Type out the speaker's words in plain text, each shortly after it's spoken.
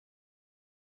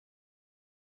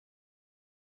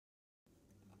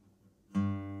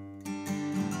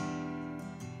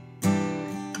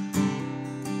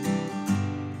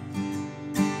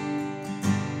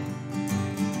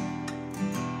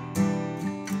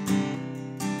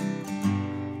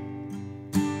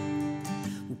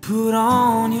Put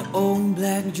on your old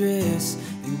black dress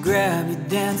and grab your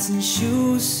dancing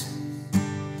shoes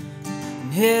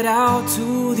and head out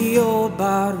to the old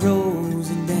bar roads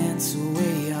and dance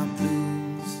away our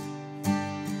blues.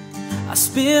 I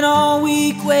spent all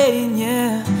week waiting,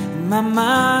 yeah, and my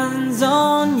mind's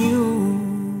on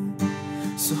you.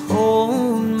 So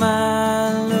hold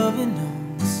my loving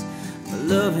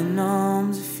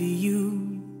arms are for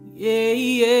you, yeah,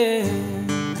 yeah.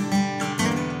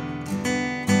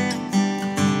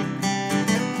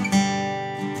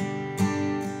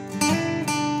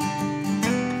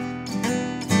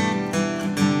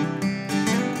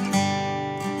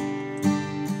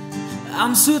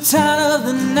 I'm so tired of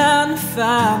the 9 to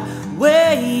 5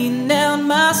 weighing down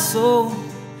my soul.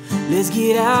 Let's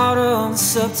get out of the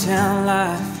subtown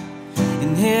life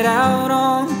and head out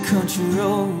on the country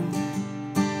road.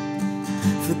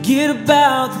 Forget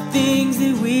about the things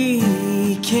that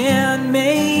we can't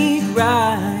make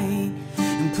right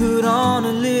and put on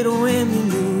a little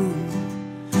Emmylou,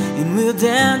 and we'll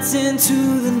dance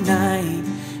into the night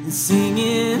and sing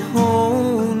it.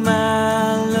 Hold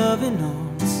my loving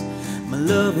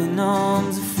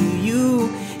arms are for you.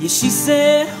 Yeah, she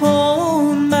said,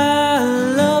 hold my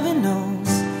loving arms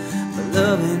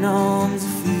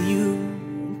are for you.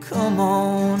 Come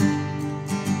on.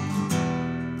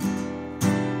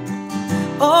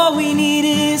 All we need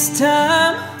is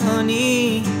time,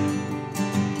 honey.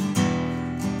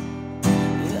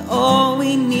 Yeah, all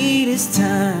we need is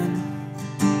time.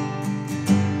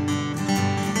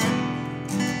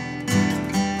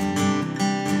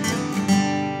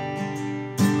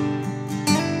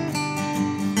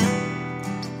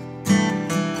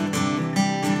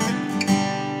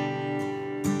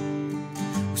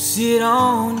 Sit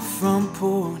on the front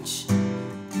porch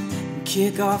and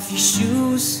kick off your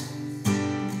shoes.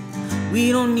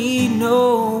 We don't need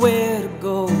nowhere to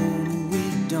go,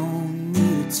 we don't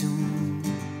need a tune.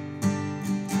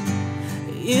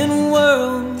 In a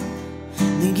world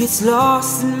that gets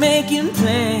lost in making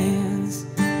plans,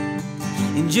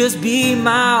 and just be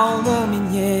my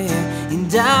woman, yeah,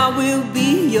 and I will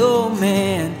be your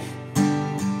man.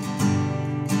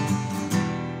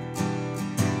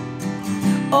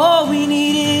 All we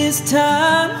need is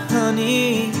time,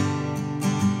 honey.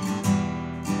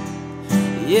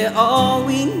 Yeah, all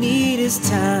we need is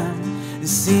time.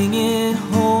 Singing,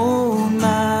 hold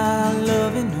my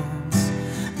loving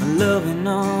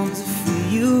arms are for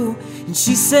you. And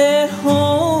she said,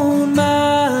 hold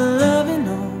my loving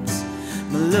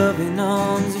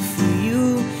arms are for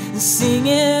you. And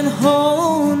singing,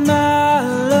 hold my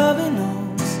loving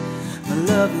arms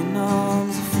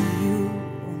are for you.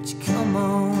 Won't you come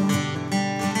on?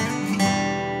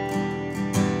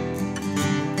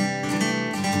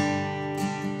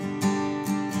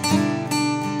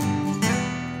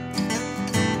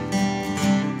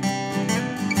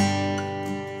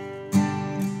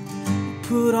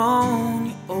 Put on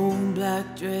your old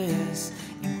black dress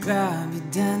and grab your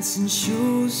dancing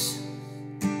shoes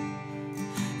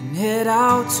and head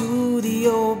out to the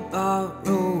old bar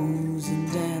roads and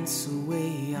dance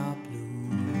away